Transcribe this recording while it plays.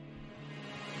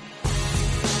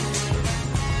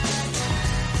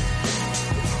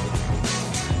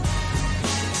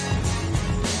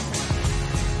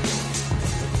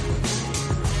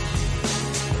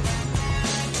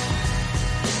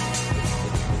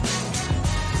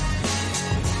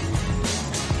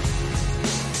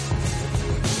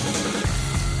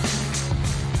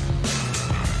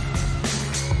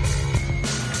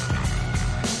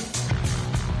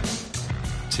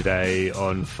Today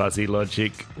on Fuzzy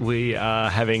Logic, we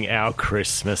are having our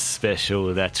Christmas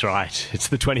special. That's right, it's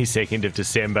the 22nd of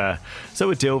December, so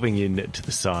we're delving into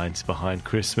the science behind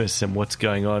Christmas and what's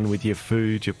going on with your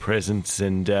food, your presents,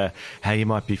 and how you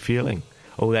might be feeling.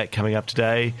 All that coming up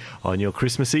today on your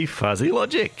Christmassy Fuzzy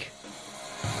Logic.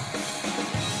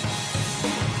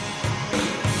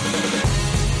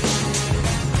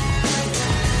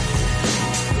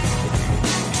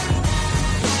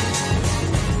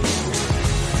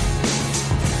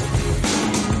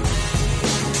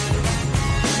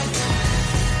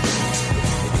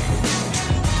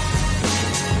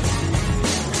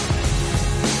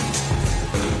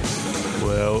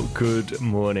 Good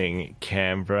morning,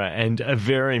 Canberra, and a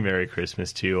very Merry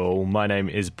Christmas to you all. My name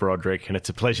is Broderick, and it's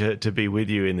a pleasure to be with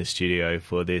you in the studio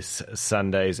for this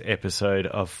Sunday's episode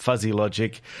of Fuzzy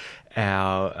Logic,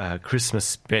 our Christmas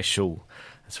special.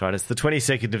 That's right, it's the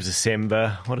 22nd of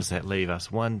December. What does that leave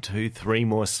us? 1, 2, 3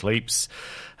 more sleeps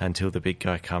until the big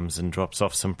guy comes and drops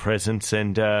off some presents,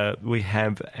 and we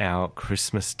have our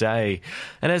Christmas Day.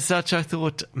 And as such, I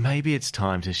thought maybe it's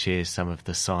time to share some of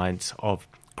the science of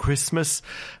Christmas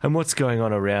and what's going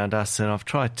on around us, and I've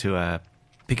tried to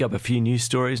pick up a few news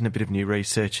stories and a bit of new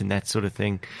research and that sort of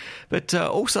thing, but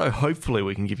also hopefully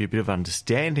we can give you a bit of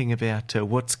understanding about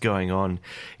what's going on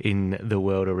in the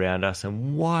world around us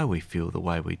and why we feel the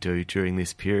way we do during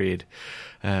this period.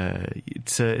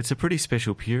 It's a pretty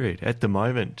special period at the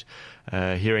moment.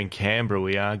 Here in Canberra,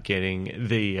 we are getting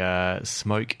the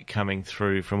smoke coming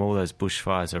through from all those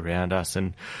bushfires around us,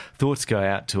 and thoughts go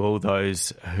out to all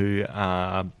those who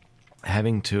are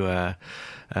having to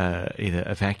either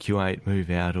evacuate, move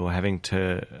out, or having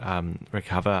to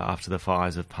recover after the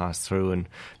fires have passed through, and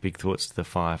big thoughts to the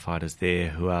firefighters there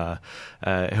who are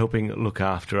helping look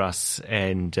after us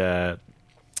and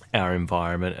our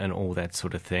environment and all that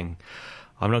sort of thing.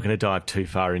 I'm not going to dive too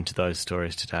far into those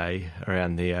stories today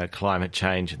around the climate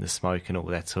change and the smoke and all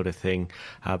that sort of thing,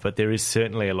 but there is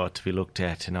certainly a lot to be looked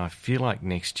at, and I feel like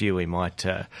next year we might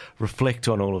reflect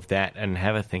on all of that and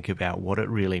have a think about what it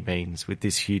really means with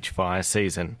this huge fire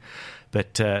season.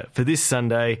 But for this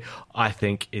Sunday, I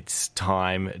think it's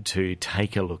time to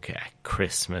take a look at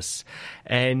Christmas.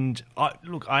 And I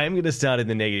am going to start in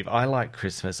the negative. I like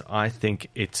Christmas. I think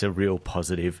it's a real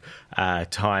positive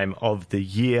time of the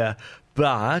year.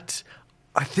 But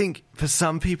I think for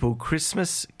some people,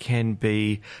 Christmas can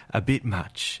be a bit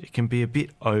much. It can be a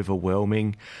bit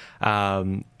overwhelming,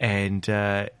 and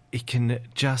it can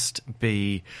just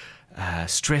be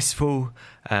stressful.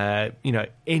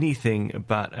 Anything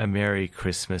but a Merry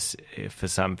Christmas for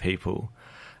some people.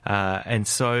 And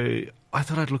so I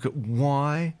thought I'd look at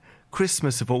why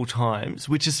Christmas of all times,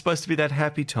 which is supposed to be that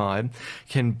happy time,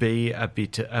 can be a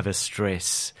bit of a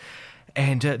stress.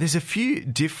 And there's a few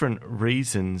different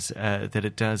reasons that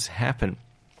it does happen.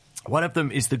 One of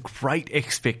them is the great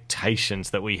expectations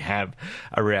that we have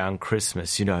around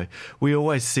Christmas. You know, we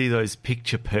always see those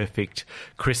picture-perfect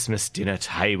Christmas dinner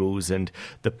tables and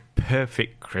the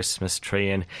perfect Christmas tree,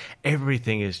 and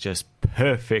everything is just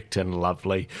perfect and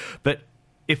lovely. But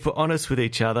if we're honest with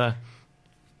each other,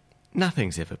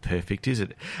 nothing's ever perfect, is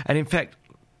it? And in fact,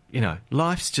 you know,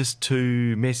 life's just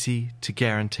too messy to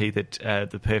guarantee that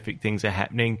the perfect things are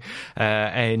happening,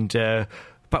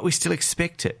 but we still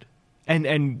expect it.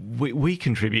 And we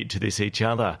contribute to this each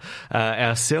other,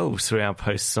 ourselves, through our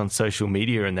posts on social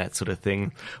media and that sort of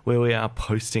thing, where we are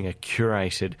posting a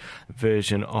curated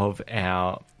version of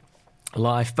our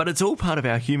life, but it's all part of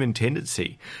our human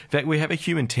tendency. In fact, we have a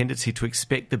human tendency to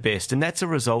expect the best, and that's a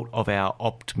result of our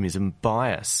optimism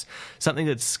bias, something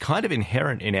that's kind of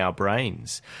inherent in our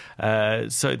brains.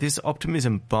 So this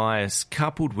optimism bias,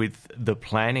 coupled with the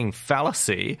planning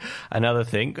fallacy, another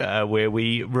thing where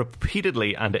we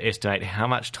repeatedly underestimate how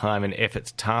much time and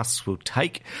effort tasks will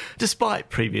take, despite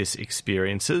previous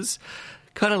experiences,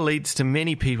 kind of leads to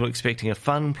many people expecting a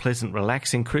fun, pleasant,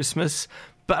 relaxing Christmas,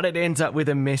 but it ends up with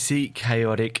a messy,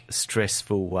 chaotic,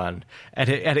 stressful one. And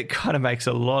it kind of makes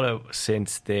a lot of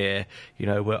sense there. You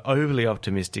know, we're overly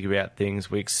optimistic about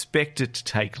things. We expect it to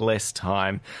take less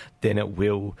time than it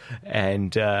will.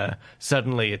 And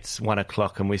suddenly it's 1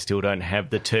 o'clock and we still don't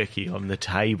have the turkey on the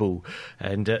table.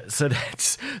 And so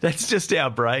that's just our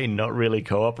brain not really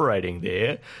cooperating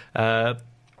there.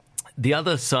 The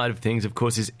other side of things, of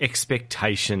course, is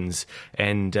expectations,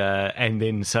 and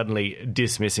then suddenly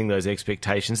dismissing those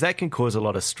expectations. That can cause a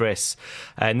lot of stress,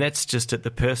 and that's just at the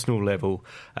personal level.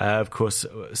 Of course,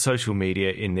 social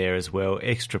media in there as well,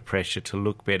 extra pressure to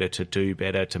look better, to do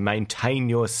better, to maintain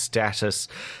your status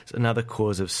is another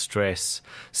cause of stress.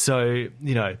 So,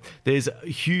 there's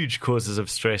huge causes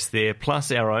of stress there,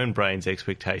 plus our own brain's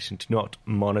expectation to not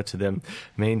monitor them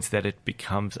means that it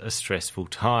becomes a stressful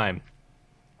time.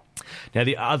 Now,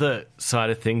 the other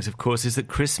side of things, of course, is that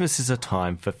Christmas is a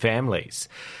time for families.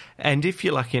 And if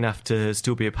you're lucky enough to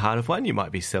still be a part of one, you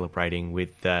might be celebrating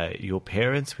with your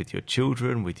parents, with your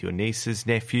children, with your nieces,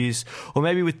 nephews, or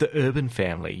maybe with the urban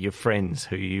family, your friends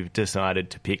who you've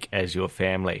decided to pick as your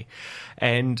family.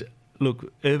 And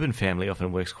look, urban family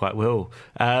often works quite well,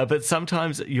 but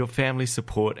sometimes your family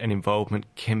support and involvement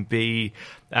can be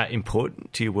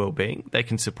important to your well-being. They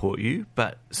can support you,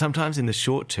 but sometimes in the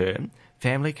short term,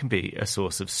 family can be a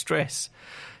source of stress.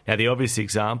 Now, the obvious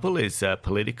example is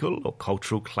political or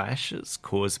cultural clashes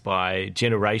caused by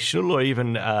generational or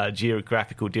even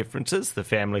geographical differences, the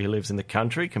family who lives in the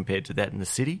country compared to that in the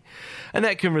city. And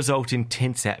that can result in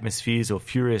tense atmospheres or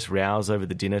furious rows over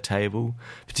the dinner table,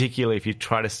 particularly if you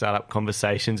try to start up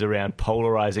conversations around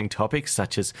polarising topics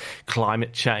such as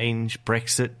climate change,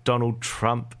 Brexit, Donald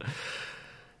Trump.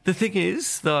 The thing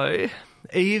is, though,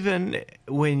 even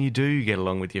when you do get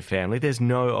along with your family, there's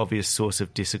no obvious source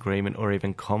of disagreement or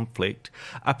even conflict.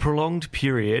 A prolonged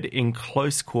period in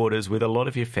close quarters with a lot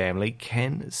of your family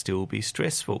can still be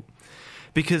stressful.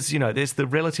 Because, there's the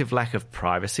relative lack of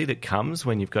privacy that comes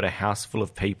when you've got a house full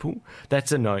of people.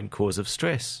 That's a known cause of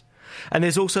stress. And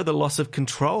there's also the loss of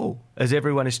control as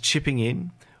everyone is chipping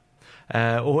in,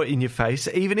 or in your face,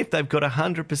 even if they've got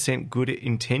 100% good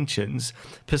intentions.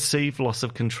 Perceived loss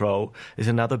of control is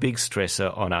another big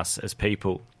stressor on us as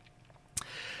people.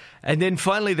 And then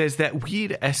finally, there's that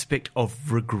weird aspect of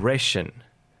regression.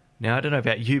 Now, I don't know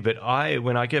about you, but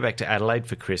when I go back to Adelaide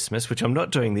for Christmas, which I'm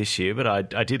not doing this year, but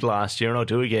I did last year and I'll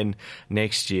do again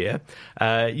next year,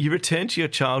 you return to your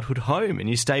childhood home and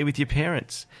you stay with your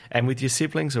parents and with your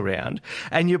siblings around,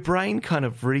 and your brain kind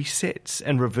of resets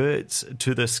and reverts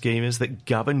to the schemas that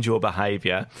governed your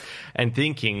behaviour and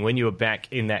thinking when you were back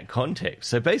in that context.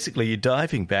 So basically, you're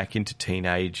diving back into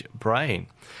teenage brain.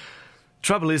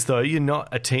 Trouble is, though, you're not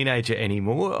a teenager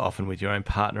anymore, often with your own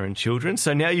partner and children.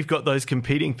 So now you've got those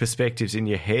competing perspectives in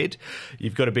your head.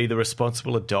 You've got to be the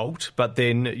responsible adult, but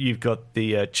then you've got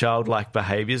the childlike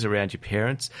behaviours around your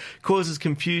parents. Causes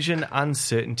confusion,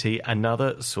 uncertainty,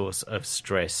 another source of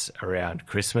stress around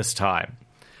Christmas time.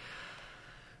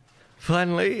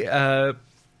 Finally,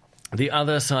 the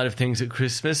other side of things at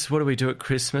Christmas, what do we do at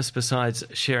Christmas besides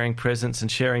sharing presents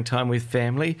and sharing time with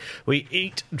family? We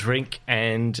eat, drink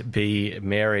and be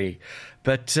merry.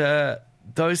 But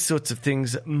those sorts of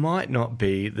things might not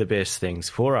be the best things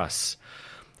for us.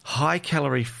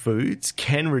 High-calorie foods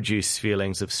can reduce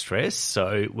feelings of stress.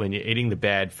 So when you're eating the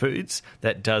bad foods,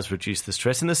 that does reduce the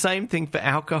stress. And the same thing for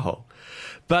alcohol.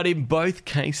 But in both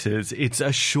cases, it's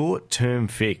a short-term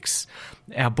fix.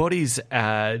 Our bodies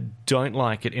don't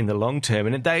like it in the long term,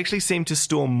 and they actually seem to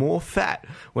store more fat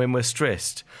when we're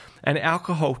stressed. And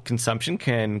alcohol consumption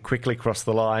can quickly cross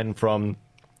the line from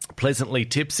pleasantly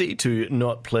tipsy to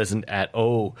not pleasant at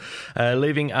all,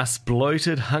 leaving us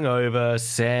bloated, hungover,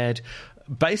 sad,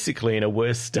 basically in a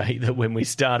worse state than when we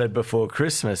started before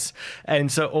Christmas.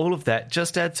 And so all of that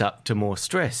just adds up to more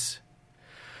stress.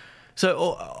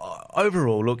 So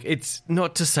overall, look, it's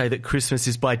not to say that Christmas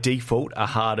is by default a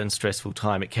hard and stressful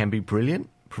time. It can be brilliant,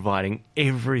 providing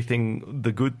everything,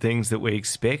 the good things that we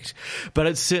expect. But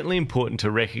it's certainly important to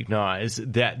recognise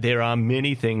that there are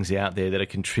many things out there that are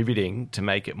contributing to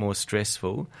make it more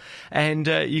stressful. And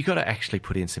you've got to actually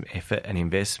put in some effort and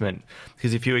investment,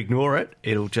 because if you ignore it,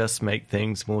 it'll just make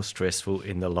things more stressful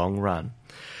in the long run.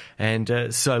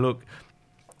 And so, look,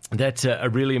 that's a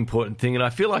really important thing. And I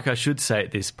feel like I should say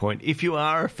at this point, if you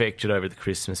are affected over the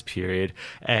Christmas period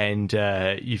and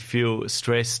you feel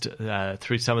stressed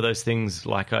through some of those things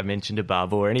like I mentioned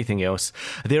above or anything else,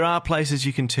 there are places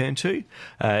you can turn to.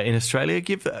 In Australia,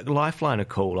 give Lifeline a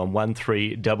call on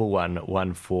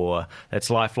 131114. That's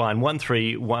Lifeline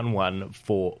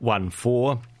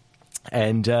 131114.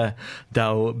 And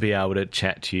they'll be able to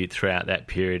chat to you throughout that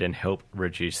period and help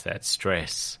reduce that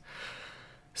stress.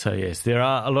 So, yes, there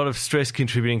are a lot of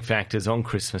stress-contributing factors on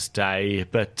Christmas Day,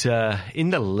 but in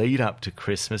the lead-up to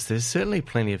Christmas, there's certainly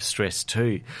plenty of stress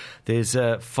too. There's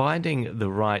finding the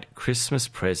right Christmas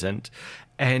present,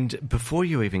 and before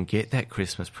you even get that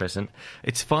Christmas present,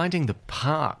 it's finding the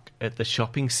park at the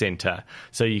shopping centre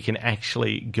so you can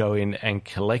actually go in and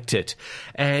collect it.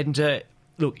 And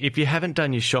look, if you haven't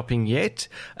done your shopping yet,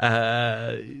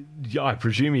 I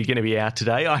presume you're going to be out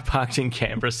today. I parked in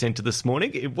Canberra Centre this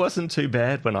morning. It wasn't too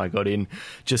bad when I got in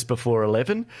just before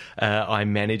 11. I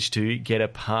managed to get a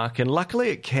park, and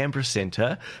luckily at Canberra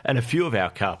Centre and a few of our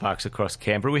car parks across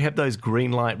Canberra, we have those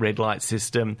green light, red light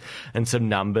system and some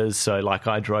numbers. So like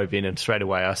I drove in and straight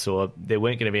away I saw there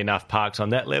weren't going to be enough parks on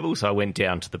that level, so I went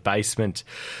down to the basement.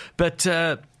 But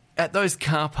at those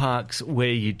car parks where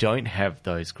you don't have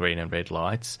those green and red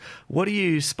lights, what are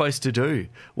you supposed to do?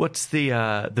 What's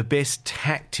the best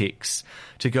tactics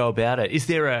to go about it? Is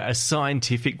there a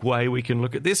scientific way we can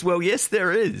look at this? Well, yes,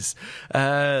 there is.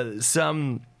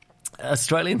 Some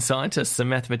Australian scientists and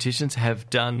mathematicians have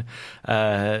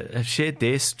shared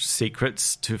their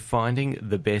secrets to finding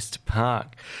the best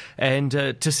park. And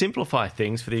to simplify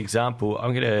things, for the example,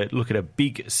 I'm going to look at a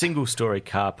big single-storey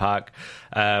car park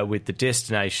with the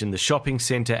destination, the shopping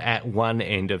centre, at one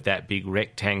end of that big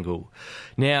rectangle.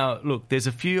 Now, look, there's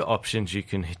a few options you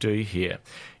can do here.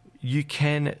 You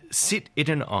can sit in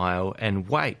an aisle and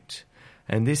wait.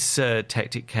 And this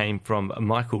tactic came from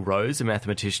Michael Rose, a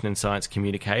mathematician and science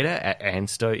communicator at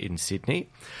ANSTO in Sydney.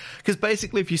 Because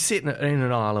basically, if you sit in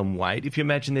an aisle and wait, if you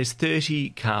imagine there's 30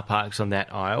 car parks on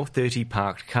that aisle, 30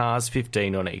 parked cars,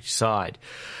 15 on each side.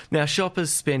 Now,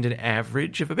 shoppers spend an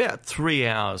average of about 3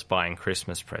 hours buying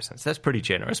Christmas presents. That's pretty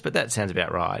generous, but that sounds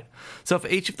about right. So if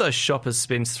each of those shoppers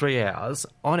spends 3 hours,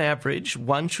 on average,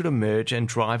 one should emerge and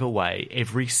drive away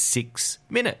every 6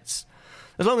 minutes.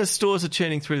 As long as stores are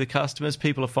churning through the customers,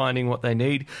 people are finding what they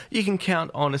need, you can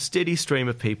count on a steady stream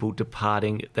of people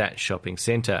departing that shopping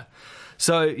centre.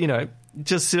 So,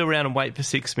 just sit around and wait for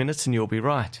 6 minutes and you'll be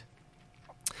right.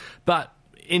 But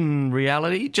in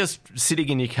reality, just sitting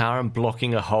in your car and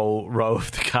blocking a whole row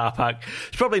of the car park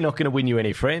is probably not going to win you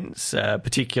any friends,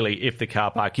 particularly if the car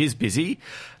park is busy.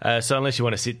 So unless you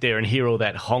want to sit there and hear all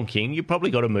that honking, you've probably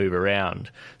got to move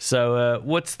around. So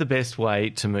what's the best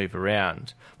way to move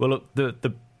around? Well, look,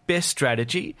 the best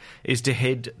strategy is to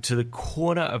head to the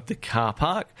corner of the car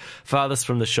park farthest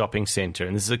from the shopping centre.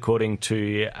 And this is according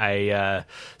to a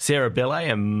Sarah Bellet,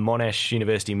 a Monash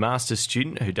University master's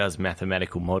student who does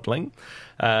mathematical modelling.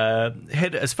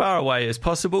 Head as far away as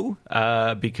possible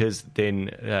because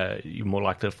then you're more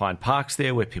likely to find parks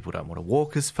there where people don't want to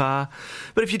walk as far.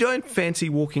 But if you don't fancy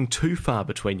walking too far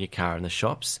between your car and the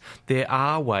shops, there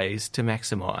are ways to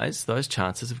maximise those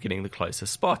chances of getting the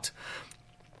closest spot.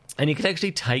 And you can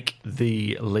actually take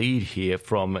the lead here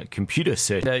from computer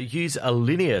search. Use a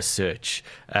linear search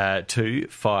to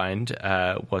find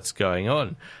what's going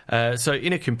on. So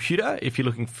in a computer, if you're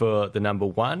looking for the number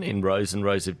 1 in rows and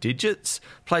rows of digits,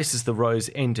 places the rows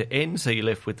end to end, so you're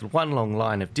left with one long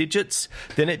line of digits,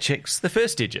 then it checks the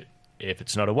first digit. If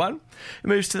it's not a 1, it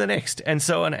moves to the next, and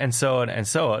so on and so on and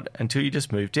so on until you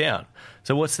just move down.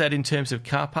 So what's that in terms of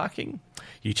car parking?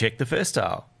 You check the first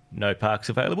aisle. No parks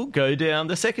available, go down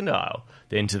the second aisle,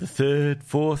 then to the third,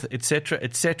 fourth, etc.,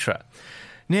 etc.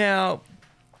 Now,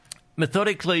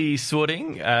 methodically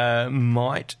sorting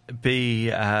might be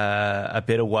a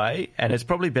better way, and it's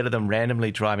probably better than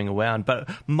randomly driving around, but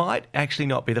might actually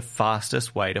not be the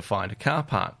fastest way to find a car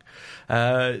park.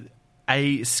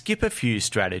 A skip a few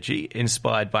strategy,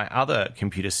 inspired by other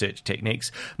computer search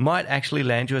techniques, might actually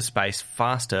land you a space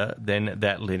faster than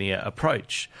that linear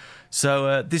approach.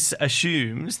 So this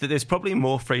assumes that there's probably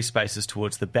more free spaces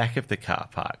towards the back of the car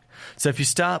park. So if you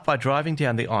start by driving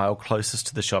down the aisle closest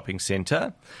to the shopping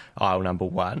centre, aisle number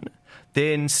 1,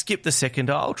 then skip the second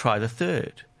aisle, try the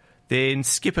third. Then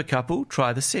skip a couple,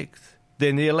 try the 6th.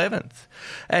 Then the 11th.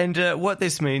 And what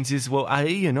this means is, well, A,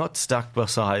 you're not stuck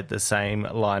beside the same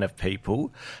line of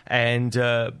people, and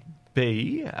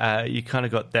B, you kind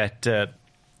of got that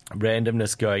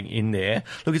randomness going in there.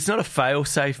 Look, it's not a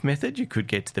fail-safe method. You could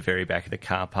get to the very back of the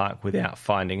car park without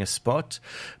finding a spot,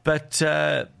 but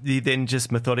you then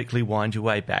just methodically wind your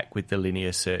way back with the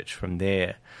linear search from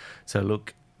there. So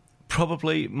look,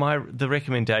 probably the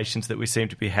recommendations that we seem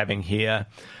to be having here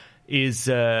is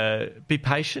be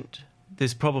patient.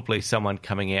 There's probably someone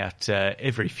coming out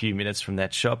every few minutes from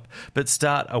that shop, but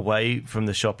start away from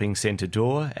the shopping centre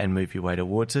door and move your way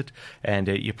towards it, and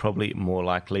you're probably more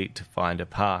likely to find a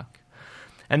park.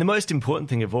 And the most important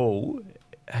thing of all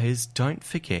is don't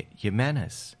forget your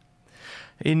manners.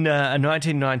 In a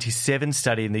 1997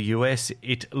 study in the US,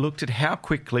 it looked at how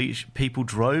quickly people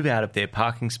drove out of their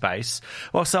parking space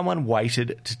while someone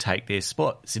waited to take their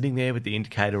spot, sitting there with the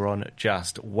indicator on,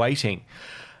 just waiting.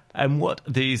 And what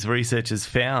these researchers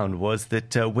found was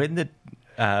that when the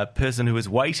person who was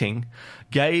waiting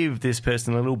gave this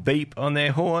person a little beep on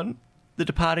their horn, the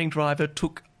departing driver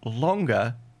took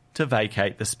longer to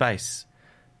vacate the space.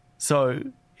 So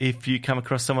if you come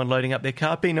across someone loading up their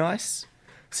car, be nice.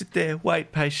 Sit there,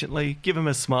 wait patiently, give them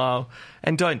a smile,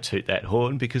 and don't toot that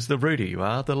horn, because the ruder you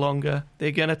are, the longer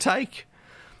they're going to take.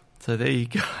 So there you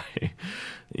go.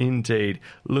 Indeed.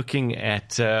 Looking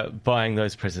at buying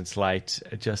those presents late,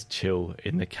 just chill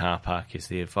in the car park is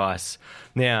the advice.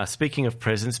 Now, speaking of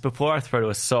presents, before I throw to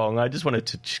a song, I just wanted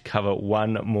to cover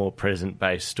one more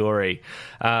present-based story.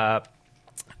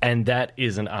 And that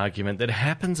is an argument that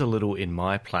happens a little in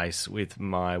my place with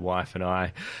my wife and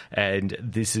I, and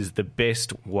this is the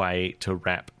best way to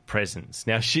wrap presents.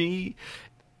 Now, she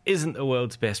isn't the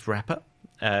world's best wrapper,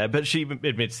 but she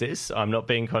admits this. I'm not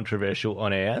being controversial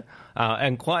on air.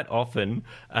 And quite often,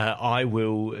 I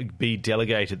will be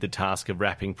delegated the task of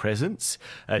wrapping presents,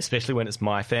 especially when it's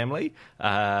my family.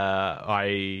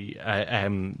 I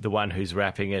am the one who's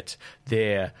wrapping it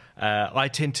there. I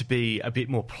tend to be a bit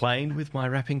more plain with my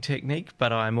wrapping technique,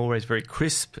 but I'm always very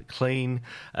crisp, clean,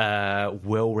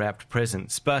 well-wrapped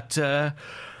presents. But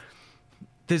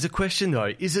there's a question,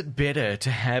 though. Is it better to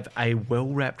have a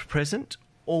well-wrapped present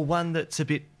or one that's a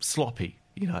bit sloppy?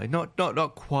 You know,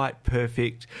 not quite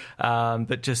perfect,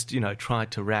 but just, try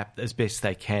to wrap as best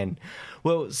they can.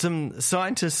 Well, some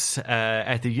scientists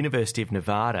at the University of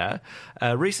Nevada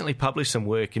recently published some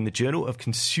work in the Journal of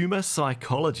Consumer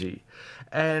Psychology,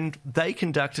 and they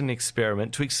conducted an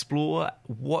experiment to explore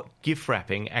what gift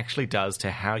wrapping actually does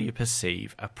to how you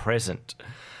perceive a present.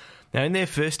 Now, in their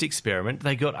first experiment,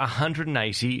 they got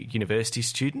 180 university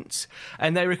students,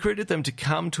 and they recruited them to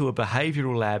come to a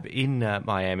behavioural lab in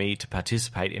Miami to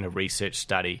participate in a research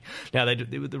study. Now,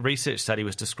 the research study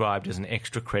was described as an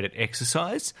extra credit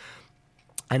exercise,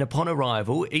 and upon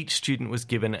arrival, each student was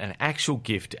given an actual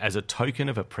gift as a token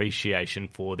of appreciation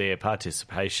for their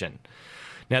participation.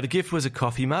 Now, the gift was a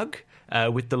coffee mug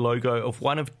with the logo of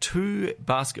one of two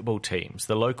basketball teams,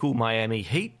 the local Miami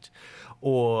Heat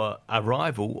or a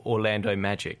rival, Orlando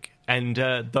Magic. And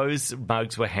those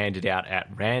mugs were handed out at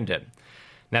random.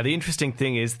 Now, the interesting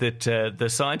thing is that the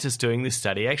scientists doing this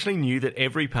study actually knew that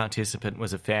every participant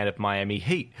was a fan of Miami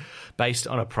Heat based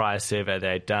on a prior survey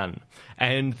they had done,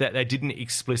 and that they didn't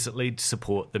explicitly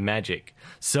support the Magic.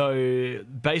 So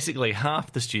basically,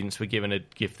 half the students were given a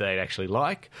gift they'd actually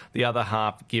like, the other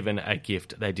half given a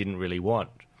gift they didn't really want.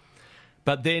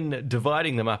 But then,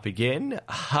 dividing them up again,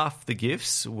 half the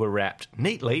gifts were wrapped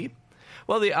neatly,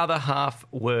 while the other half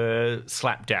were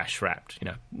slapdash wrapped,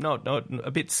 not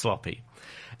a bit sloppy.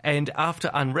 And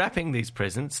after unwrapping these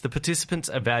presents, the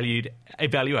participants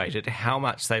evaluated how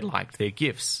much they liked their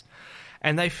gifts.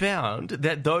 And they found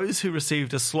that those who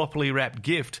received a sloppily wrapped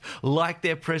gift liked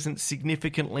their presents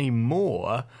significantly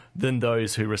more than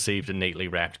those who received a neatly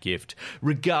wrapped gift,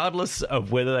 regardless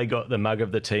of whether they got the mug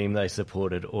of the team they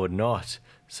supported or not.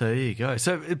 So there you go.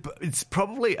 So it's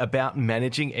probably about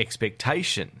managing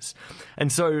expectations.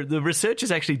 And so the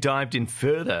researchers actually dived in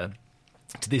further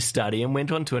to this study and went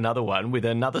on to another one with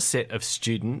another set of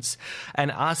students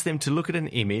and asked them to look at an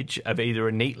image of either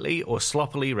a neatly or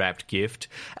sloppily wrapped gift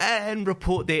and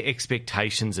report their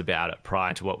expectations about it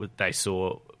prior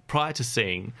to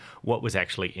seeing what was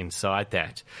actually inside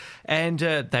that. And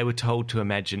they were told to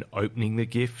imagine opening the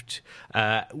gift,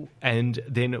 and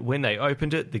then when they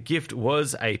opened it, the gift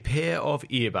was a pair of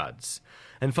earbuds.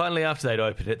 And finally, after they'd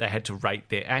opened it, they had to rate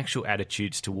their actual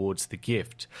attitudes towards the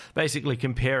gift, basically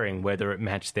comparing whether it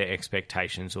matched their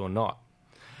expectations or not.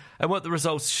 And what the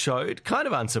results showed, kind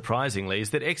of unsurprisingly, is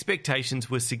that expectations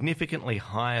were significantly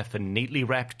higher for neatly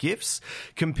wrapped gifts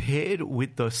compared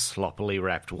with the sloppily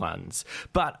wrapped ones.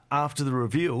 But after the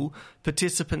reveal,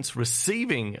 participants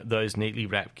receiving those neatly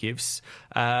wrapped gifts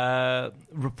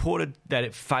reported that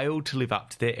it failed to live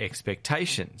up to their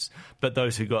expectations. But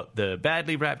those who got the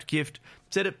badly wrapped gift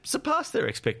said it surpassed their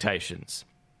expectations.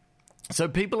 So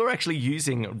people are actually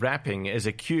using wrapping as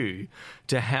a cue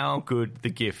to how good the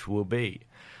gift will be.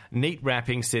 Neat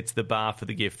wrapping sets the bar for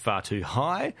the gift far too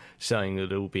high, showing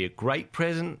that it will be a great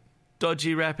present.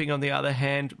 Dodgy wrapping, on the other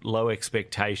hand, low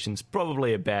expectations,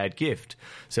 probably a bad gift.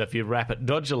 So if you wrap it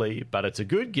dodgily, but it's a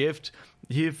good gift,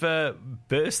 you've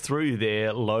burst through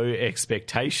their low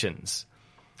expectations.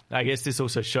 I guess this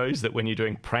also shows that when you're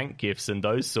doing prank gifts and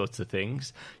those sorts of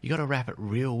things, you got to wrap it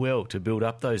real well to build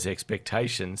up those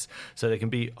expectations so they can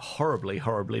be horribly,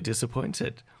 horribly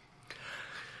disappointed.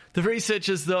 The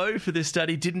researchers, though, for this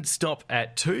study didn't stop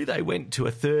at two. They went to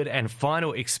a third and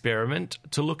final experiment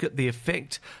to look at the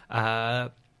effect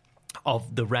of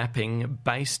the wrapping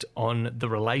based on the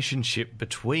relationship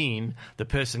between the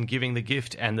person giving the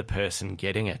gift and the person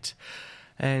getting it.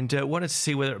 and wanted to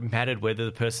see whether it mattered whether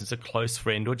the person's a close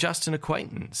friend or just an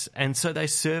acquaintance. And so they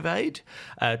surveyed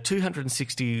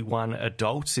 261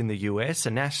 adults in the US, a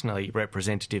nationally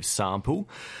representative sample,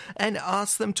 and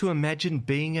asked them to imagine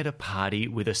being at a party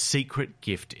with a secret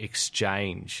gift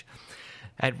exchange.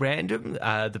 At random,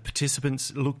 the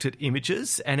participants looked at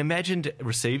images and imagined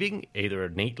receiving either a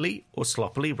neatly or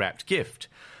sloppily wrapped gift.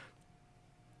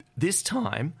 This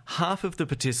time, half of the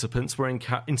participants were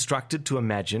instructed to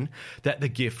imagine that the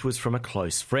gift was from a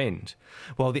close friend,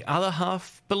 while the other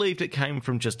half believed it came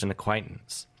from just an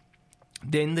acquaintance.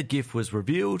 Then the gift was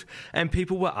revealed and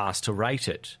people were asked to rate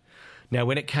it. Now,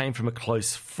 when it came from a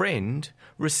close friend,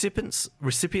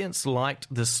 recipients liked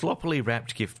the sloppily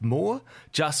wrapped gift more,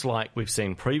 just like we've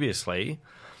seen previously.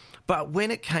 But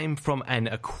when it came from an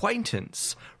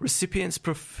acquaintance, recipients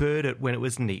preferred it when it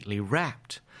was neatly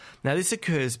wrapped. Now, this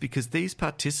occurs because these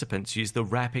participants use the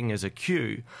wrapping as a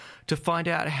cue to find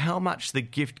out how much the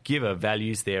gift giver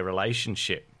values their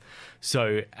relationship.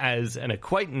 So, as an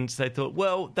acquaintance, they thought,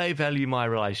 well, they value my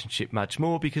relationship much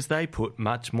more because they put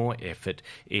much more effort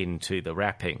into the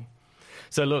wrapping.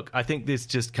 So, look, I think this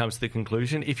just comes to the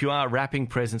conclusion. If you are wrapping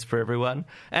presents for everyone,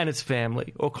 and it's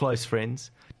family or close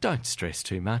friends, don't stress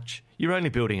too much. You're only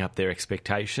building up their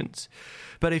expectations.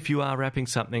 But if you are wrapping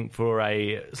something for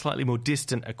a slightly more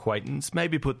distant acquaintance,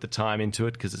 maybe put the time into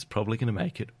it because it's probably going to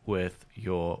make it worth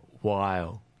your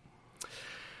while.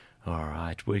 All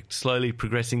right, we're slowly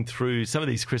progressing through some of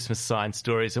these Christmas science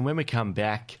stories, and when we come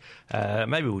back,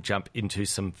 maybe we'll jump into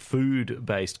some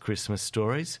food-based Christmas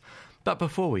stories. But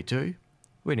before we do,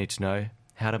 we need to know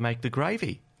how to make the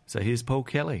gravy. So here's Paul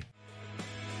Kelly.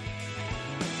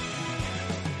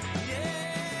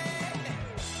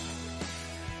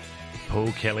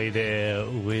 Paul Kelly there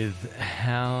with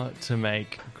How to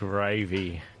Make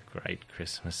Gravy. Great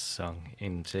Christmas song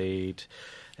indeed.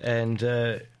 And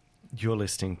you're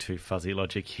listening to Fuzzy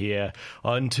Logic here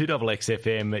on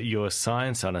 2XXFM, your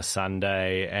Science on a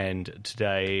Sunday. And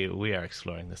today we are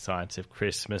exploring the science of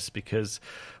Christmas because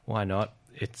why not?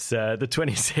 It's the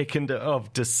 22nd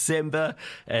of December,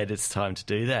 and it's time to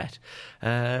do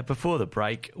that. Before the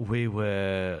break, we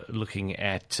were looking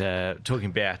at talking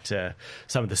about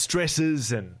some of the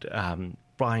stresses and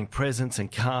buying presents and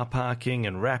car parking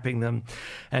and wrapping them.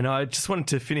 And I just wanted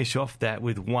to finish off that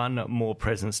with one more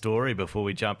present story before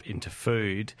we jump into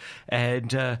food.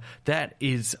 And that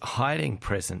is hiding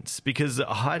presents, because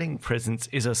hiding presents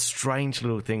is a strange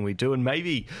little thing we do. And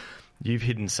maybe you've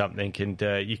hidden something and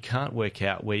you can't work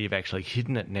out where you've actually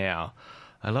hidden it now.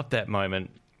 I love that moment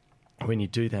when you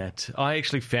do that. I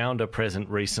actually found a present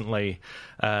recently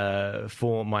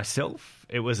for myself.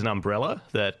 It was an umbrella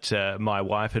that my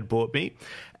wife had bought me,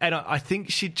 and I think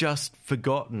she'd just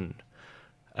forgotten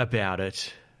about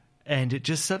it, and it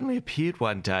just suddenly appeared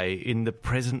one day in the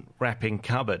present wrapping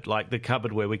cupboard, like the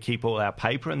cupboard where we keep all our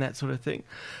paper and that sort of thing.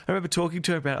 I remember talking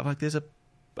to her about it. I'm like, there's an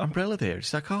umbrella there.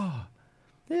 She's like, oh,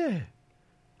 yeah,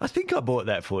 I think I bought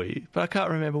that for you, but I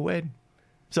can't remember when.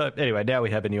 So anyway, now we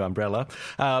have a new umbrella.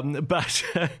 But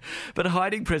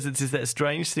hiding presents is that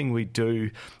strange thing we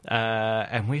do,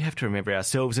 and we have to remember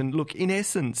ourselves. And look, in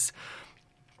essence,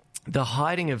 the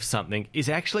hiding of something is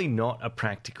actually not a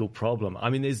practical problem. I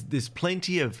mean, there's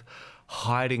plenty of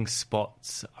hiding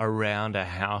spots around a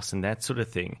house and that sort of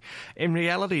thing. In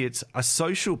reality, it's a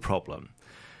social problem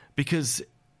because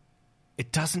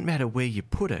it doesn't matter where you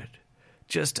put it,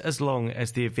 just as long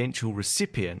as the eventual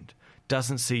recipient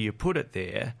doesn't see you put it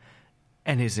there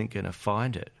and isn't going to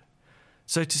find it.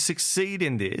 So to succeed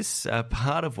in this,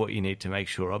 part of what you need to make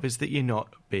sure of is that you're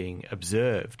not being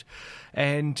observed.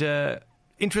 And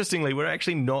interestingly, we're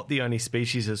actually not the only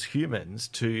species as humans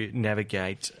to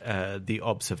navigate the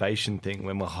observation thing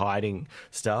when we're hiding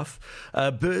stuff.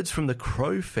 Birds from the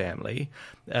crow family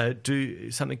do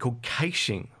something called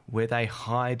caching, where they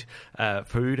hide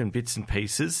food and bits and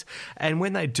pieces. And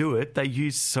when they do it, they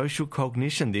use social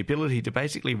cognition, the ability to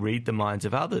basically read the minds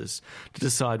of others to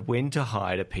decide when to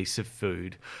hide a piece of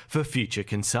food for future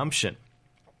consumption.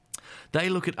 They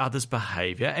look at others'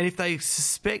 behaviour, and if they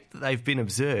suspect that they've been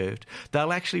observed,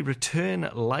 they'll actually return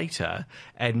later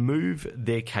and move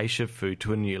their cache of food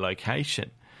to a new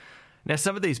location. Now,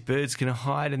 some of these birds can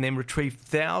hide and then retrieve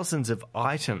thousands of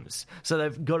items, so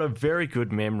they've got a very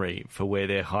good memory for where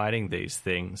they're hiding these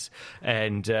things.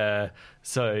 And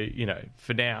so, you know,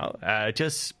 for now,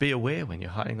 just be aware when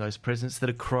you're hiding those presents that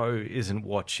a crow isn't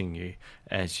watching you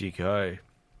as you go.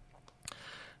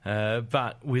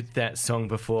 But with that song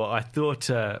before, I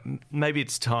thought maybe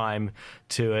it's time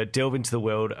to delve into the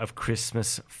world of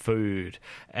Christmas food.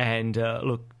 And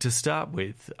look, to start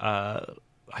with,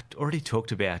 I already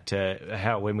talked about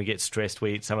how when we get stressed,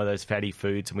 we eat some of those fatty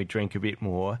foods and we drink a bit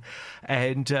more.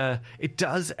 And it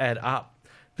does add up.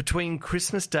 Between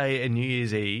Christmas Day and New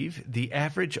Year's Eve, the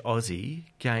average Aussie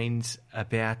gains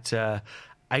about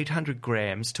 800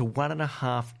 grams to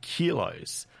 1.5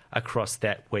 kilos across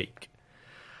that week.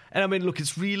 And I mean, look,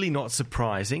 it's really not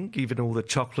surprising given all the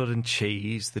chocolate and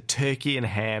cheese, the turkey and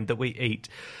ham that we eat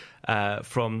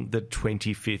from the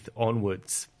 25th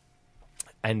onwards.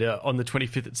 And on the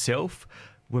 25th itself,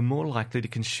 we're more likely to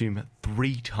consume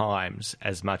 3 times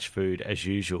as much food as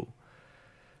usual.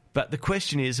 But the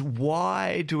question is,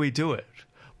 why do we do it?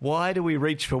 Why do we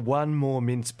reach for one more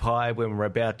mince pie when we're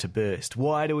about to burst?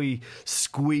 Why do we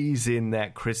squeeze in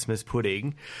that Christmas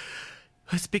pudding?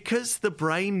 It's because the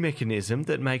brain mechanism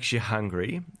that makes you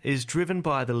hungry is driven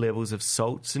by the levels of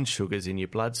salts and sugars in your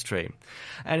bloodstream.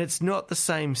 And it's not the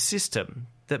same system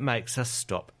that makes us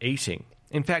stop eating.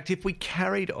 In fact, if we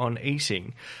carried on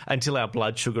eating until our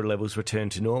blood sugar levels return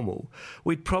to normal,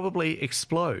 we'd probably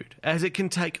explode, as it can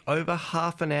take over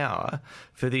half an hour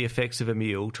for the effects of a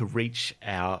meal to reach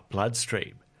our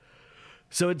bloodstream.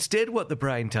 So instead, what the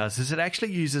brain does is it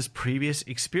actually uses previous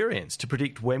experience to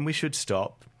predict when we should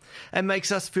stop and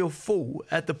makes us feel full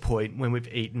at the point when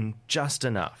we've eaten just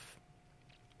enough.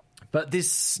 But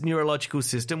this neurological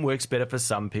system works better for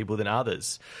some people than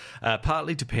others,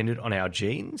 partly dependent on our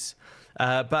genes.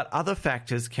 But other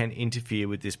factors can interfere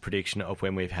with this prediction of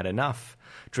when we've had enough.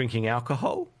 Drinking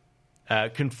alcohol,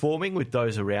 conforming with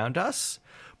those around us,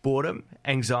 boredom,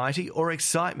 anxiety, or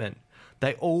excitement,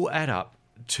 they all add up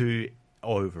to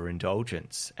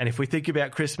overindulgence. And if we think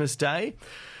about Christmas Day,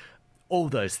 all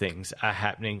those things are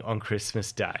happening on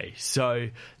Christmas Day. So,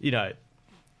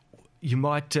 you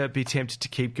might be tempted to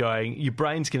keep going. Your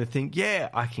brain's going to think, yeah,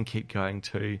 I can keep going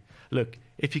too. Look,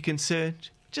 if you're concerned,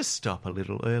 just stop a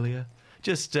little earlier.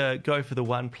 Just go for the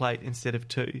 1 plate instead of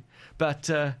 2. But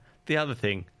the other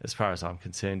thing, as far as I'm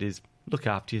concerned, is look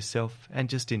after yourself and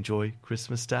just enjoy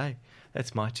Christmas Day.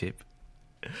 That's my tip.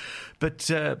 But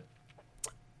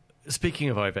speaking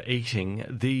of overeating,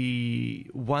 the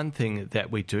one thing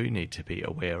that we do need to be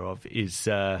aware of is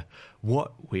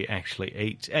what we actually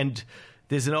eat. And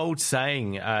there's an old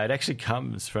saying, it actually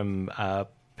comes from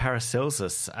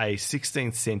Paracelsus, a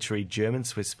 16th century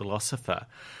German-Swiss philosopher,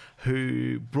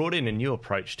 who brought in a new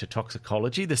approach to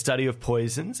toxicology, the study of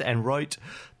poisons, and wrote,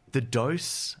 "The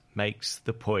dose makes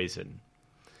the poison."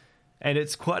 And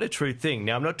it's quite a true thing.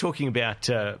 Now, I'm not talking about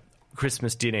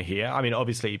Christmas dinner here. I mean,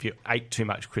 obviously, if you ate too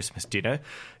much Christmas dinner,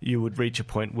 you would reach a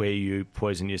point where you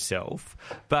poison yourself.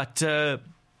 But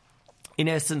in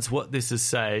essence, what this is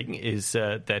saying is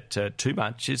that too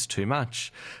much is too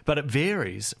much. But it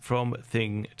varies from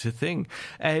thing to thing.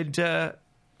 And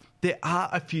there are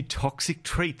a few toxic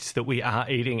treats that we are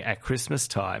eating at Christmas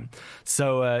time.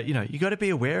 So, you got to be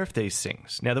aware of these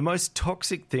things. Now, the most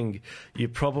toxic thing you're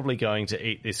probably going to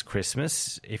eat this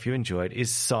Christmas, if you enjoy it,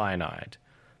 is cyanide.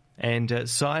 And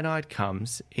cyanide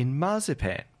comes in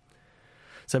marzipan.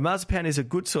 So marzipan is a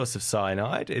good source of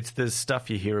cyanide. It's the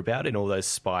stuff you hear about in all those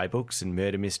spy books and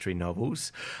murder mystery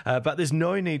novels. But there's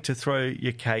no need to throw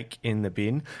your cake in the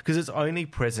bin because it's only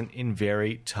present in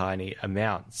very tiny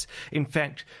amounts. In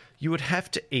fact, you would have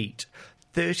to eat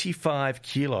 35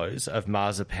 kilos of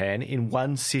marzipan in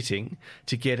one sitting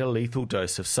to get a lethal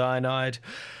dose of cyanide,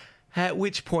 at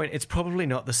which point it's probably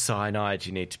not the cyanide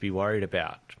you need to be worried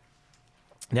about.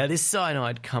 Now, this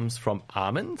cyanide comes from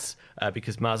almonds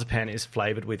because marzipan is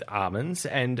flavoured with almonds,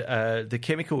 and the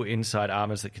chemical inside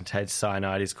almonds that contains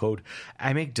cyanide is called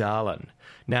amygdalin.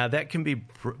 Now,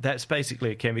 that's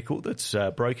basically a chemical that's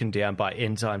broken down by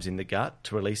enzymes in the gut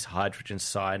to release hydrogen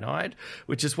cyanide,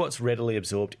 which is what's readily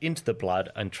absorbed into the blood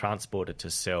and transported to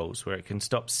cells, where it can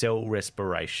stop cell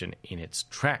respiration in its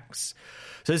tracks.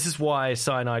 So this is why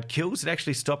cyanide kills. It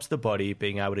actually stops the body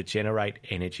being able to generate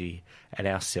energy, and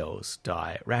our cells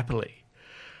die rapidly.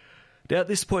 Now, at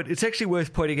this point, it's actually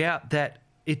worth pointing out that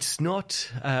it's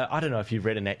not, I don't know if you've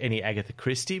read any Agatha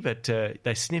Christie, but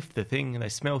they sniffed the thing and they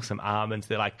smell some almonds.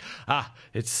 They're like,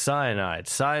 it's cyanide.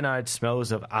 Cyanide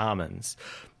smells of almonds.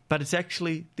 But it's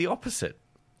actually the opposite.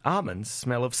 Almonds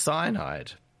smell of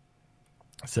cyanide.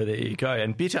 So there you go.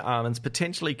 And bitter almonds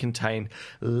potentially contain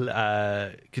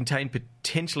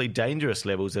potentially dangerous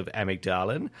levels of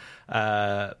amygdalin,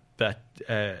 but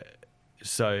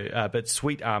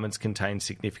sweet almonds contain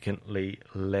significantly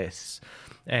less.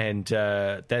 And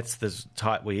that's the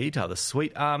type we eat, are the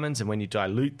sweet almonds. And when you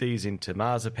dilute these into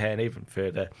marzipan even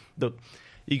further, look,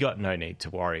 you got no need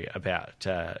to worry about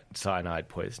cyanide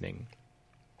poisoning.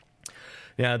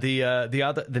 Now, the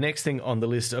next thing on the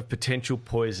list of potential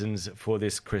poisons for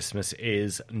this Christmas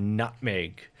is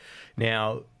nutmeg.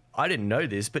 Now, I didn't know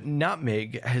this, but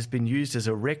nutmeg has been used as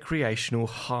a recreational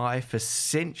high for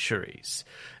centuries.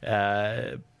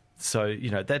 So,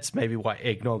 that's maybe why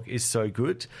eggnog is so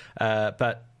good.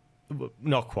 But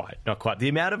not quite. The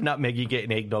amount of nutmeg you get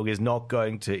in eggnog is not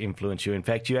going to influence you. In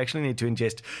fact, you actually need to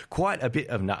ingest quite a bit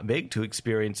of nutmeg to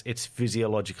experience its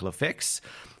physiological effects.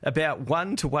 About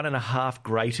 1 to 1.5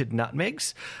 grated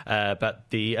nutmegs, but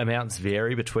the amounts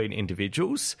vary between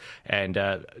individuals, and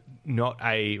not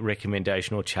a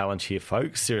recommendation or challenge here,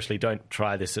 folks. Seriously, don't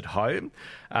try this at home.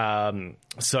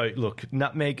 So, look,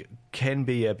 nutmeg can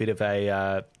be a bit of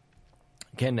a...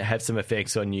 can have some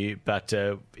effects on you, but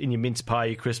in your mince pie,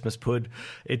 your Christmas pud,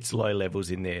 it's low levels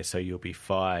in there, so you'll be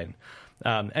fine.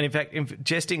 And in fact,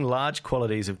 ingesting large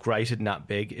quantities of grated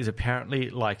nutmeg is apparently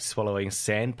like swallowing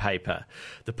sandpaper.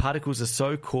 The particles are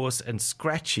so coarse and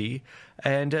scratchy,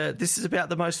 and this is about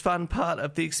the most fun part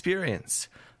of the experience.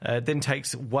 Then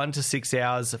takes 1 to 6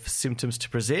 hours for symptoms to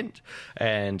present,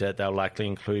 and they'll likely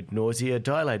include nausea,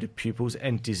 dilated pupils,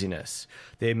 and dizziness.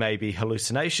 There may be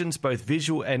hallucinations, both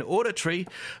visual and auditory,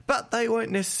 but they won't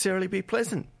necessarily be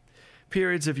pleasant.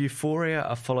 Periods of euphoria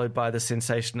are followed by the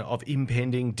sensation of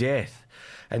impending death,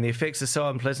 and the effects are so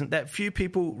unpleasant that few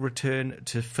people return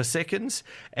for seconds.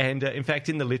 And in fact,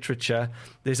 in the literature,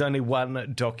 there's only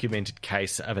one documented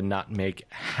case of a nutmeg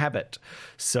habit.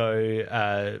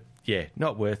 So,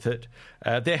 not worth it.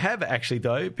 There have actually,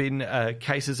 though, been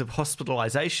cases of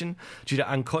hospitalisation due to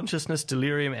unconsciousness,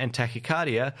 delirium and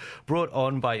tachycardia brought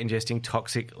on by ingesting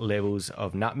toxic levels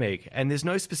of nutmeg. And there's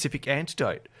no specific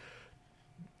antidote.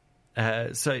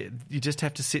 So you just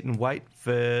have to sit and wait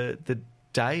for the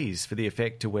days for the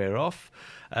effect to wear off.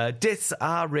 Deaths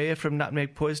are rare from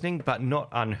nutmeg poisoning, but not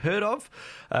unheard of.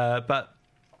 But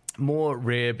more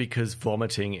rare because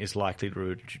vomiting is likely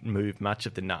to remove much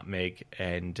of the nutmeg,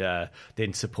 and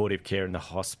then supportive care in the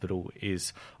hospital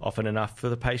is often enough for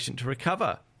the patient to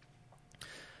recover.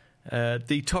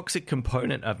 The toxic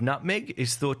component of nutmeg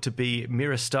is thought to be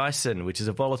myristicin, which is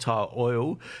a volatile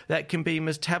oil that can be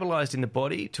metabolized in the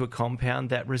body to a compound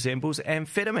that resembles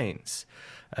amphetamines.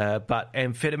 But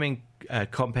amphetamine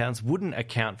compounds wouldn't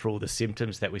account for all the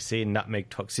symptoms that we see in nutmeg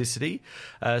toxicity,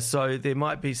 so there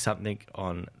might be something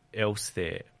else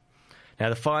there. Now,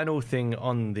 the final thing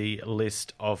on the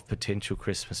list of potential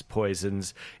Christmas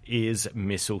poisons is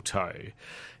mistletoe.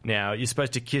 Now, you're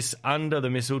supposed to kiss under the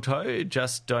mistletoe.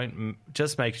 Just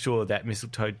make sure that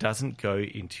mistletoe doesn't go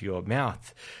into your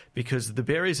mouth, because the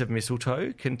berries of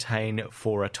mistletoe contain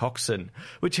phototoxin,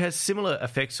 which has similar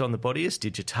effects on the body as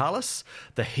digitalis,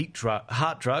 the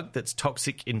heart drug that's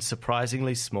toxic in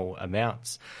surprisingly small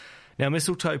amounts. Now,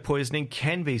 mistletoe poisoning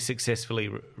can be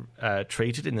successfully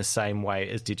treated in the same way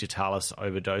as digitalis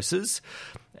overdoses,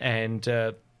 and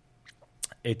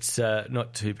it's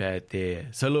not too bad there.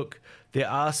 So, look, there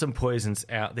are some poisons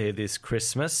out there this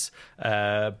Christmas,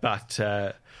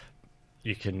 but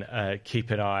you can keep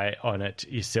an eye on it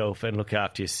yourself and look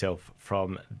after yourself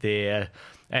from there.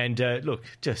 And, look,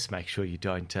 just make sure you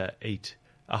don't eat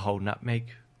a whole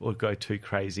nutmeg or go too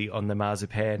crazy on the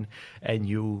marzipan, and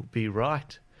you'll be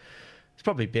right. It's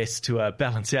probably best to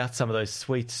balance out some of those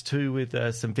sweets too with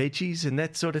some veggies and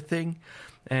that sort of thing.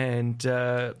 And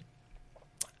I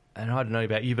don't know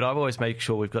about you, but I've always made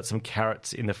sure we've got some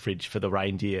carrots in the fridge for the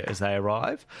reindeer as they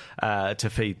arrive, to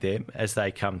feed them as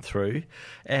they come through.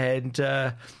 And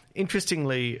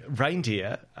interestingly,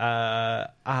 reindeer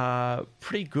are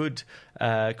pretty good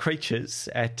creatures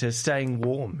at staying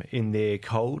warm in their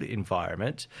cold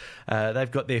environment.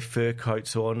 They've got their fur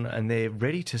coats on, and they're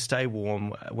ready to stay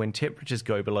warm when temperatures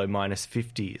go below minus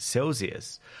 50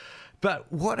 Celsius.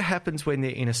 But what happens when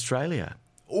they're in Australia?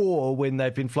 Or when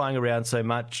they've been flying around so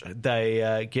much,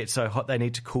 they get so hot they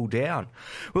need to cool down.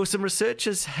 Well, some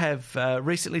researchers have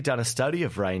recently done a study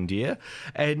of reindeer,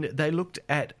 and they looked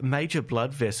at major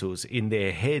blood vessels in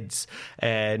their heads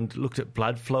and looked at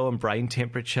blood flow and brain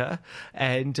temperature,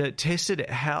 and tested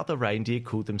how the reindeer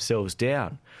cooled themselves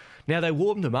down. Now, they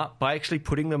warmed them up by actually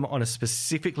putting them on a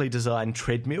specifically designed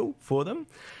treadmill for them.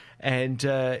 And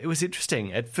it was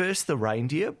interesting. At first, the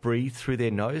reindeer breathed through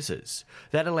their noses.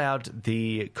 That allowed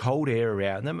the cold air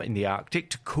around them in the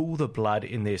Arctic to cool the blood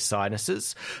in their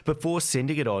sinuses before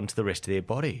sending it on to the rest of their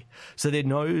body. So their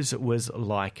nose was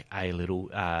like a little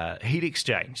heat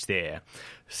exchange there.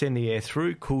 Send the air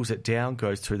through, cools it down,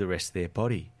 goes through the rest of their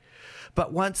body.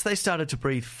 But once they started to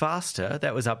breathe faster,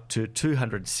 that was up to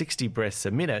 260 breaths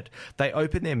a minute, they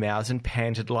opened their mouths and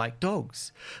panted like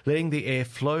dogs, letting the air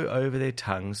flow over their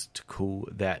tongues to cool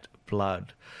that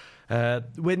blood.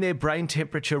 When their brain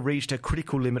temperature reached a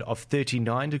critical limit of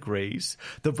 39 degrees,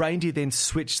 the reindeer then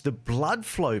switched the blood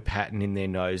flow pattern in their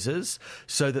noses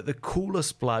so that the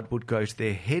coolest blood would go to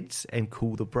their heads and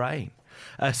cool the brain.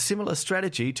 A similar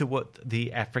strategy to what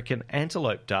the African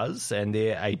antelope does, and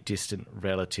they're a distant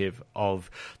relative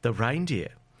of the reindeer.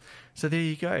 So there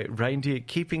you go. Reindeer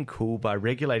keeping cool by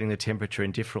regulating the temperature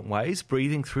in different ways,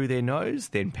 breathing through their nose,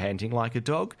 then panting like a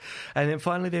dog, and then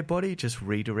finally their body just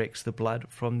redirects the blood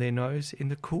from their nose in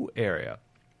the cool area.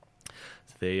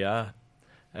 So there you are.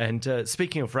 And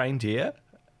speaking of reindeer,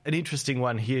 an interesting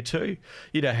one here too.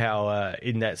 You know how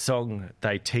in that song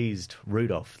they teased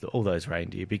Rudolph, all those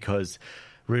reindeer, because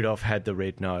Rudolph had the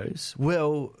red nose.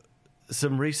 Well,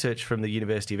 some research from the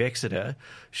University of Exeter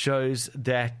shows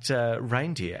that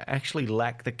reindeer actually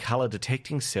lack the colour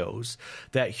detecting cells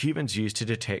that humans use to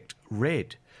detect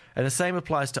red. And the same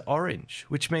applies to orange,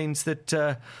 which means that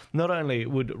not only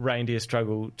would reindeer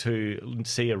struggle to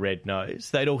see a red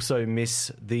nose, they'd also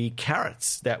miss the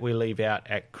carrots that we leave out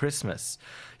at Christmas.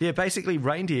 Yeah, basically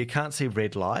reindeer can't see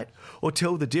red light or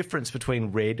tell the difference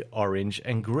between red, orange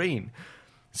and green.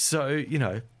 So, you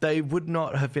know, they would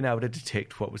not have been able to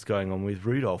detect what was going on with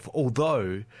Rudolph,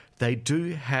 although they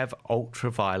do have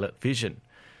ultraviolet vision.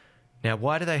 Now,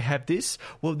 why do they have this?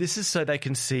 Well, this is so they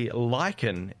can see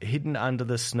lichen hidden under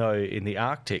the snow in the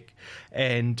Arctic,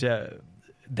 and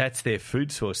that's their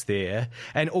food source there,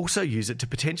 and also use it to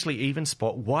potentially even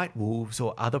spot white wolves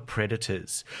or other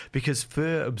predators, because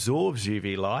fur absorbs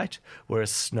UV light,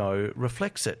 whereas snow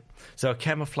reflects it. So a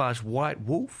camouflaged white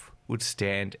wolf would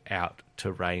stand out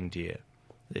to reindeer.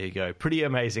 There you go. Pretty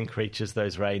amazing creatures,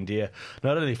 those reindeer.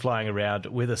 Not only flying around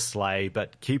with a sleigh,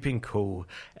 but keeping cool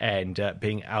and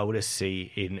being able to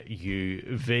see in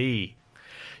UV.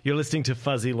 You're listening to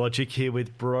Fuzzy Logic here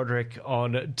with Broderick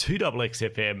on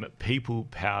 2XXFM,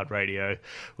 People-Powered Radio.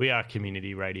 We are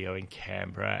community radio in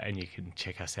Canberra, and you can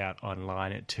check us out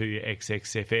online at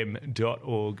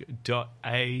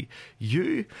 2xxfm.org.au.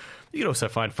 You can also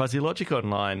find Fuzzy Logic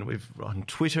online. We're on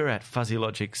Twitter at Fuzzy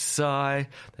Logic Sci,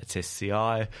 that's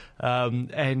SCI,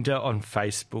 and on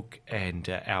Facebook, and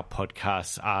our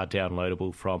podcasts are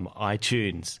downloadable from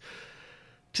iTunes.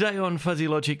 Today on Fuzzy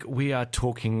Logic, we are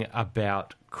talking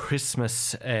about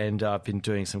Christmas, and I've been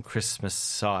doing some Christmas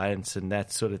science and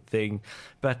that sort of thing.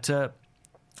 But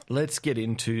let's get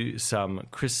into some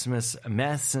Christmas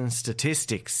maths and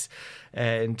statistics.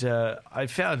 And I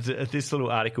found this little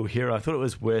article here. I thought it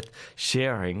was worth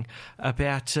sharing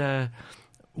about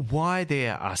why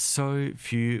there are so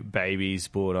few babies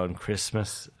born on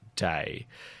Christmas Day.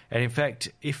 And in fact,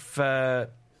 if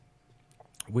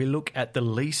we look at the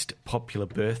least popular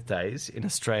birthdays in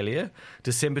Australia,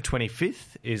 December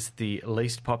 25th is the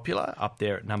least popular, up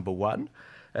there at number 1.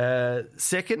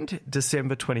 Second,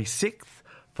 December 26th,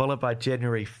 followed by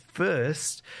January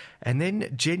 1st, and then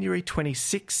January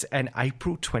 26th and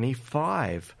April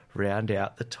 25 round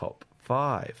out the top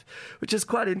 5, which is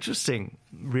quite interesting,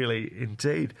 really,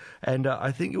 indeed. And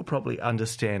I think you'll probably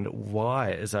understand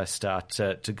why as I start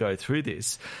to go through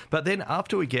this. But then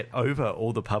after we get over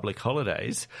all the public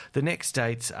holidays, the next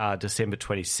dates are December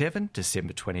 27,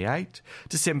 December 28,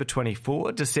 December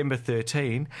 24, December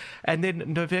 13, and then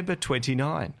November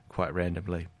 29, quite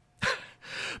randomly.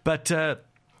 But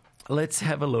let's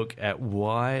have a look at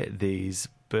why these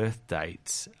birth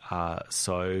dates are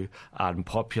so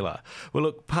unpopular. Well,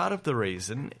 look, part of the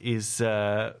reason is,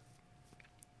 and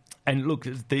look,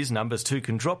 these numbers too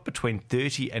can drop between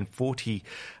 30 and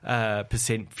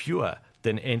 40% fewer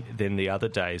than the other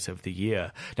days of the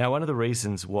year. Now, one of the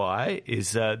reasons why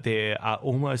is there are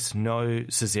almost no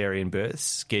caesarean births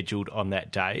scheduled on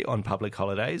that day on public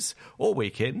holidays or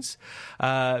weekends,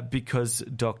 because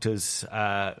doctors,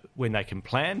 when they can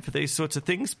plan for these sorts of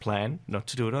things, plan not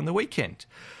to do it on the weekend.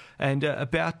 And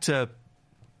about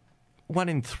 1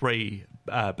 in 3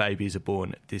 babies are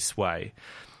born this way.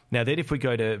 Now then, if we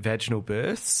go to vaginal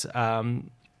births,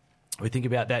 we think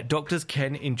about that. Doctors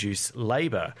can induce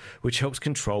labour, which helps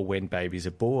control when babies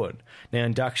are born. Now,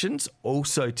 inductions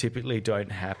also typically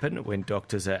don't happen when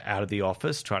doctors are out of the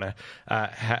office trying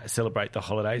to celebrate the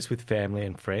holidays with family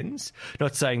and friends.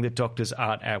 Not saying that doctors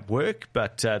aren't at work,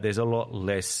 but there's a lot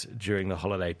less during the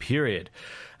holiday period.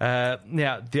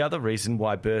 Now, the other reason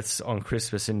why births on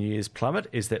Christmas and New Year's plummet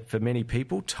is that for many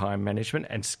people, time management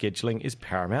and scheduling is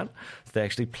paramount. So they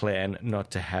actually plan not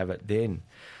to have it then.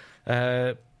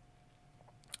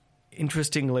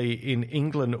 Interestingly, in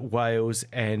England, Wales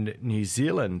and New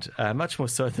Zealand, much more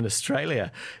so than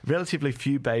Australia, relatively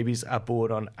few babies are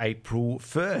born on April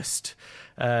 1st.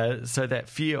 So that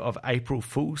fear of April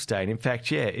Fool's Day. And in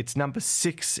fact, it's number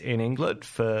 6 in England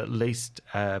for least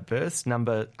births,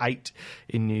 number 8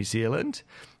 in New Zealand.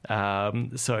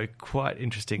 So quite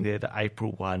interesting there that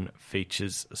April 1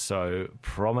 features so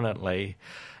prominently.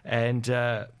 And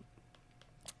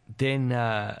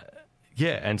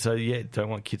don't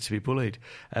want kids to be bullied.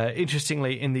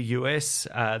 Interestingly, in the US,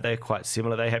 they're quite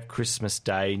similar. They have Christmas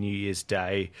Day, New Year's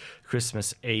Day,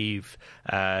 Christmas Eve,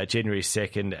 January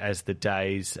 2nd as the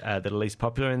days that are least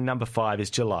popular. And number 5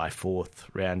 is July 4th,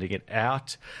 rounding it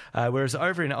out. Whereas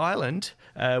over in Ireland,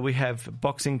 we have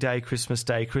Boxing Day,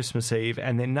 Christmas Eve,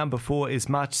 and then number 4 is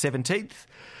March 17th.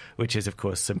 Which is, of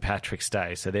course, St. Patrick's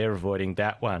Day. So they're avoiding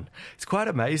that one. It's quite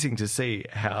amazing to see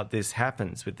how this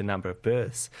happens with the number of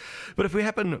births. But if we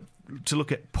happen to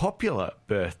look at popular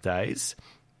birthdays,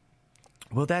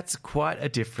 well, that's quite a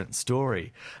different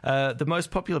story. The most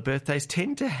popular birthdays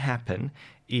tend to happen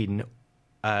in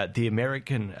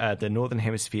the Northern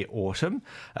Hemisphere autumn.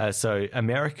 So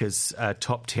America's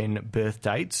top 10 birth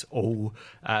dates all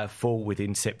fall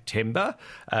within September.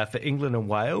 For England and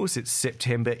Wales, it's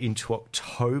September into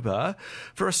October.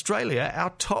 For Australia,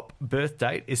 our top birth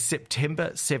date is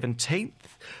September 17th.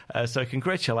 So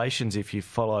congratulations if you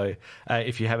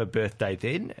have a birthday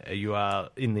then. You are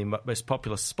in the most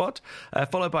popular spot.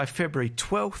 Followed by February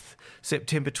 12th,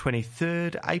 September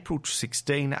 23rd, April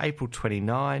 16, April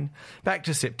 29, back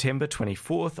to September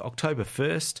 24th, October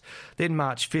 1st, then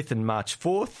March 5th and March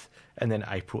 4th, and then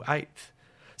April 8th.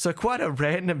 So quite a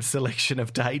random selection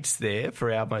of dates there for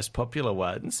our most popular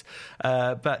ones.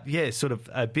 But sort of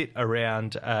a bit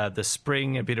around the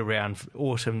spring, a bit around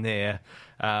autumn there.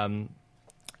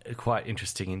 Quite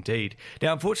interesting indeed.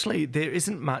 Now, unfortunately, there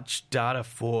isn't much data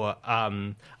for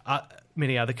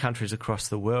many other countries across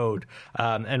the world,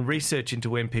 and research into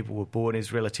when people were born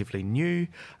is relatively new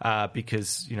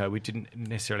because we didn't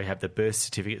necessarily have the birth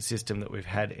certificate system that we've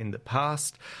had in the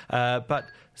past. But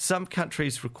some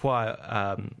countries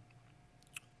require.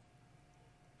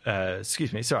 But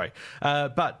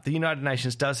the United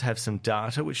Nations does have some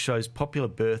data which shows popular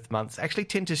birth months actually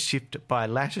tend to shift by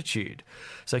latitude.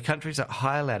 So countries at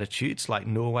higher latitudes like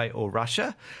Norway or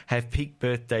Russia have peak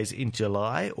birthdays in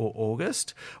July or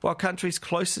August, while countries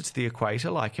closer to the equator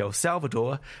like El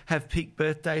Salvador have peak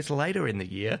birthdays later in the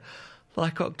year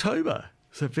like October.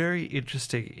 So very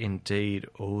interesting indeed,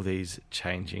 all these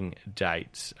changing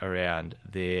dates around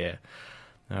there.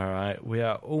 All right, we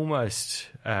are almost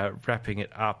wrapping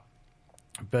it up.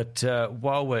 But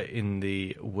while we're in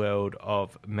the world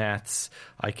of maths,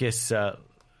 I guess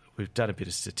we've done a bit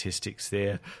of statistics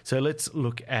there. So let's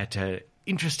look at an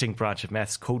interesting branch of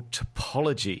maths called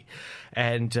topology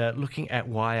and looking at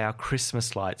why our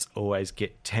Christmas lights always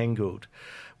get tangled.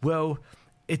 Well,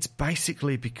 it's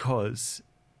basically because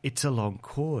it's a long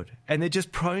cord and they're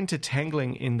just prone to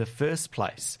tangling in the first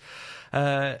place.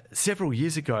 Several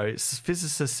years ago,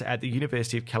 physicists at the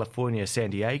University of California,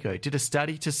 San Diego, did a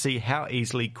study to see how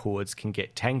easily cords can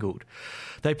get tangled.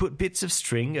 They put bits of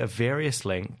string of various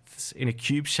lengths in a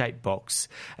cube-shaped box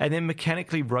and then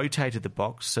mechanically rotated the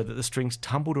box so that the strings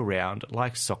tumbled around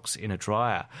like socks in a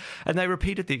dryer. And they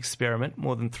repeated the experiment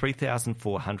more than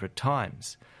 3,400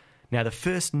 times. Now, the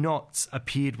first knots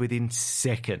appeared within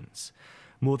seconds.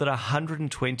 More than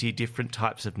 120 different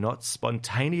types of knots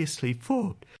spontaneously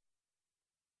formed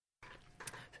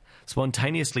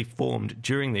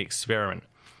during the experiment.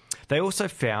 They also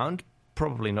found,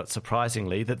 probably not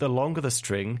surprisingly, that the longer the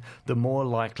string, the more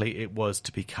likely it was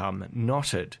to become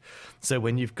knotted. So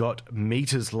when you've got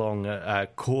meters long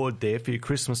cord there for your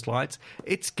Christmas lights,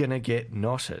 it's going to get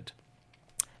knotted.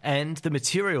 And the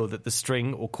material that the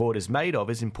string or cord is made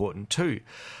of is important too.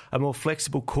 A more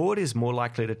flexible cord is more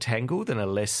likely to tangle than a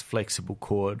less flexible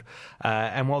cord.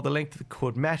 And while the length of the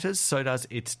cord matters, so does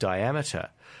its diameter.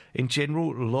 In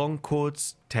general, long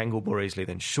cords tangle more easily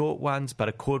than short ones, but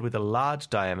a cord with a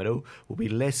large diameter will be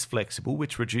less flexible,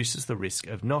 which reduces the risk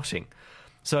of knotting.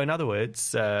 So in other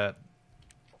words,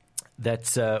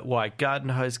 that's why garden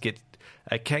hose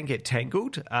can get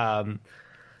tangled,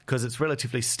 because it's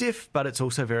relatively stiff, but it's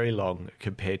also very long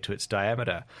compared to its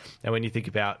diameter. And when you think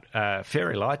about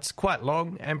fairy lights, quite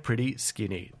long and pretty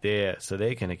skinny there, so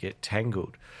they're going to get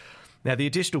tangled. Now, the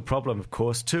additional problem, of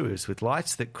course, too, is with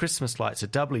lights that Christmas lights are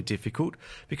doubly difficult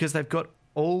because they've got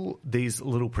all these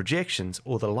little projections,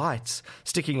 or the lights,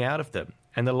 sticking out of them.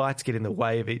 And the lights get in the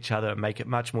way of each other and make it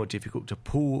much more difficult to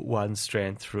pull one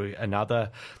strand through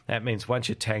another. That means once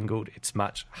you're tangled, it's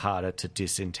much harder to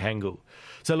disentangle.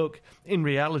 So look, in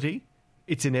reality,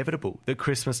 it's inevitable that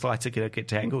Christmas lights are going to get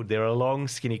tangled. They're a long,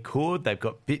 skinny cord. They've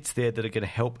got bits there that are going to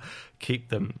help keep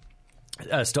them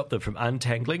stop them from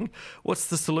untangling. What's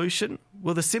the solution?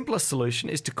 Well, the simplest solution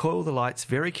is to coil the lights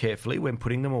very carefully when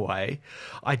putting them away,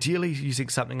 ideally using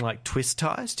something like twist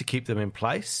ties to keep them in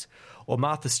place. Or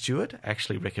Martha Stewart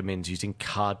actually recommends using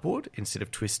cardboard instead of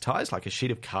twist ties, like a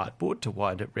sheet of cardboard to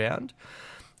wind it round.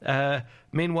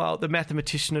 Meanwhile, the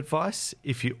mathematician advice,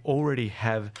 if you already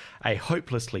have a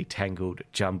hopelessly tangled,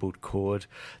 jumbled cord,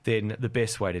 then the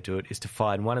best way to do it is to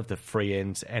find one of the free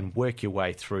ends and work your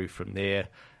way through from there.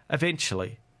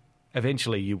 Eventually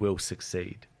you will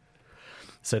succeed.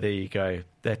 So there you go.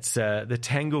 That's the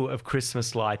tangle of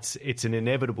Christmas lights. It's an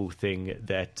inevitable thing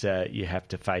that you have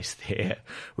to face there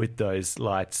with those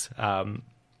lights.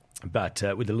 But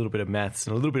with a little bit of maths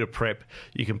and a little bit of prep,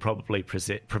 you can probably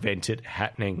prevent it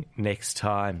happening next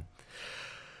time.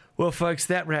 Well, folks,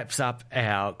 that wraps up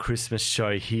our Christmas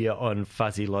show here on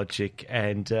Fuzzy Logic,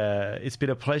 and it's been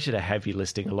a pleasure to have you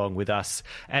listening along with us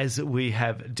as we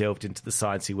have delved into the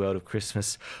sciencey world of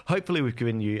Christmas. Hopefully we've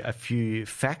given you a few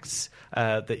facts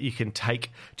that you can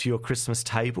take to your Christmas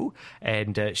table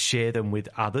and share them with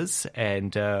others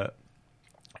and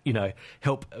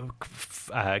help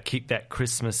keep that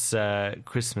Christmas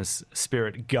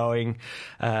spirit going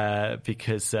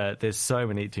because there's so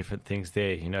many different things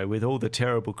there, with all the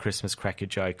terrible Christmas cracker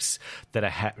jokes that are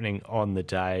happening on the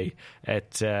day.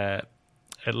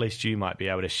 At least you might be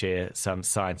able to share some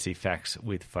sciencey facts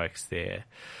with folks there.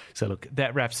 So look,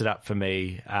 that wraps it up for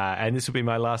me. And this will be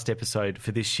my last episode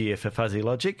for this year for Fuzzy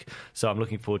Logic. So I'm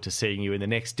looking forward to seeing you in the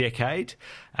next decade.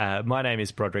 My name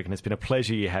is Broderick, and it's been a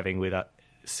pleasure you having with us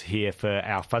here for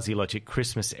our Fuzzy Logic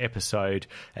Christmas episode.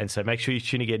 And so make sure you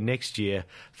tune again next year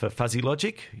for Fuzzy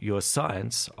Logic, your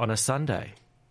science on a Sunday.